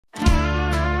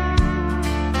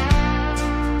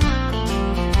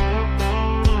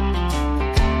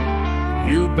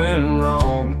you've been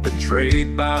wrong,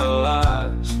 betrayed by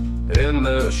lies. In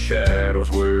the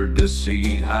shadows where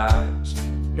deceit hides,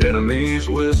 enemies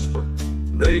whisper,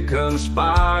 they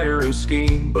conspire and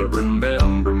scheme. But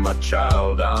remember, my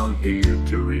child, I'm here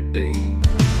to redeem.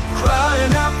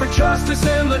 Crying out for justice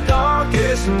in the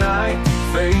darkest night,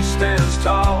 faith stands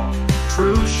tall,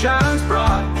 truth shines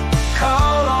bright.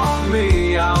 Call on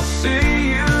me, I'll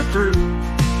see you through.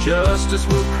 Justice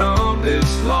will come,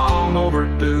 it's long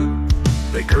overdue.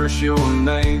 They curse your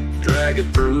name, drag it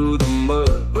through the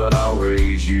mud, but I'll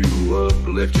raise you up,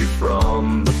 lift you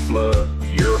from the flood.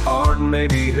 Your heart may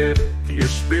be heavy, your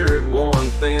spirit worn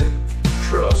thin.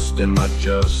 Trust in my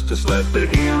justice, let the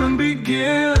healing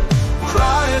begin.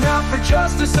 Crying out for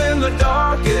justice in the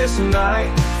darkest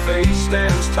night, faith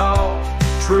stands tall,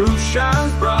 truth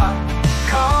shines bright.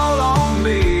 Call on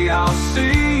me, I'll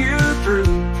see you through.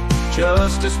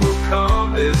 Justice will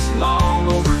come, it's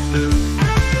long overdue.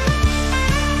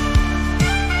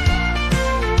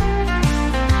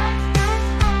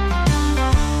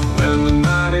 When the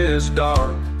night is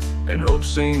dark and hope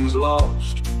seems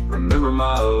lost, remember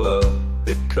my love,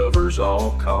 it covers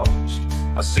all cost.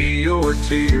 I see your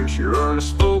tears, your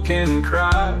unspoken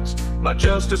cries. My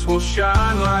justice will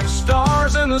shine like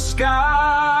stars in the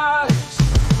skies.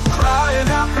 Crying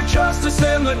out for justice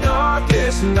in the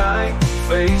darkest night,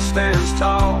 faith stands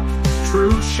tall,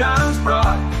 truth shines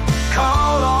bright.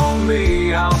 Call on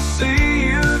me, I'll see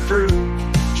you through.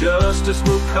 Justice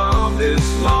will come,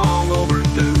 it's long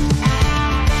overdue.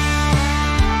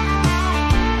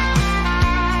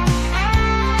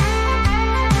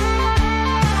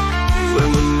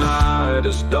 When the night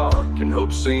is dark and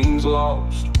hope seems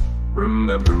lost,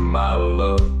 remember my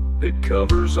love, it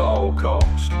covers all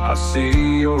cost. I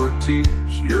see your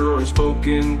tears, your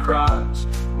unspoken cries.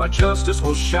 My justice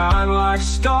will shine like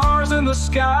stars in the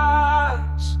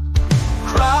skies.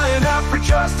 Crying out for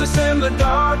justice in the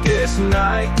darkest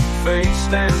night, faith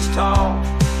stands tall,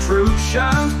 truth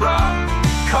shines bright.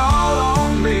 Call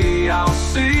on me, I'll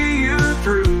see you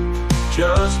through.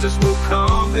 Justice will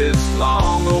come, it's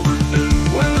long overdue.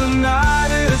 When the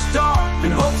night is dark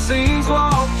and hope seems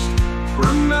lost,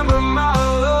 remember my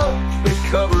love, it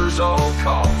covers all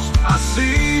cost. I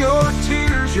see your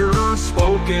tears, your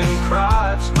unspoken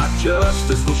cries. My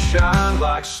justice will shine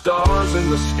like stars in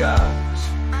the skies.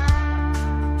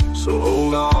 So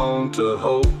hold on to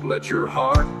hope, let your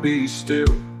heart be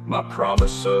still. My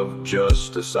promise of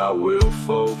justice I will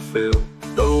fulfill.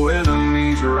 Though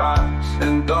enemies rise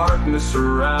and darkness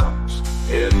surrounds,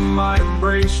 in my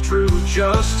embrace true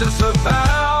justice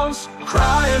abounds.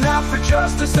 Crying out for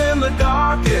justice in the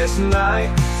darkest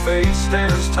night, faith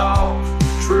stands tall,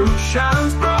 truth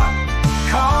shines bright.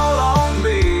 Call on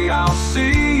me, I'll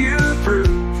see you through.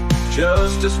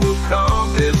 Justice will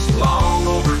come, it's long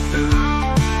overdue.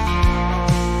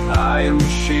 I am your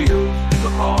shield in the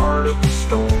heart of the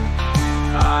storm.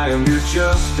 I am your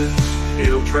justice,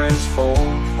 he'll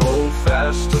transform. Hold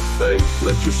fast to faith,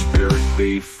 let your spirit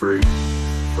be free.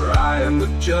 For I am the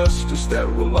justice that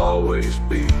will always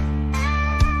be.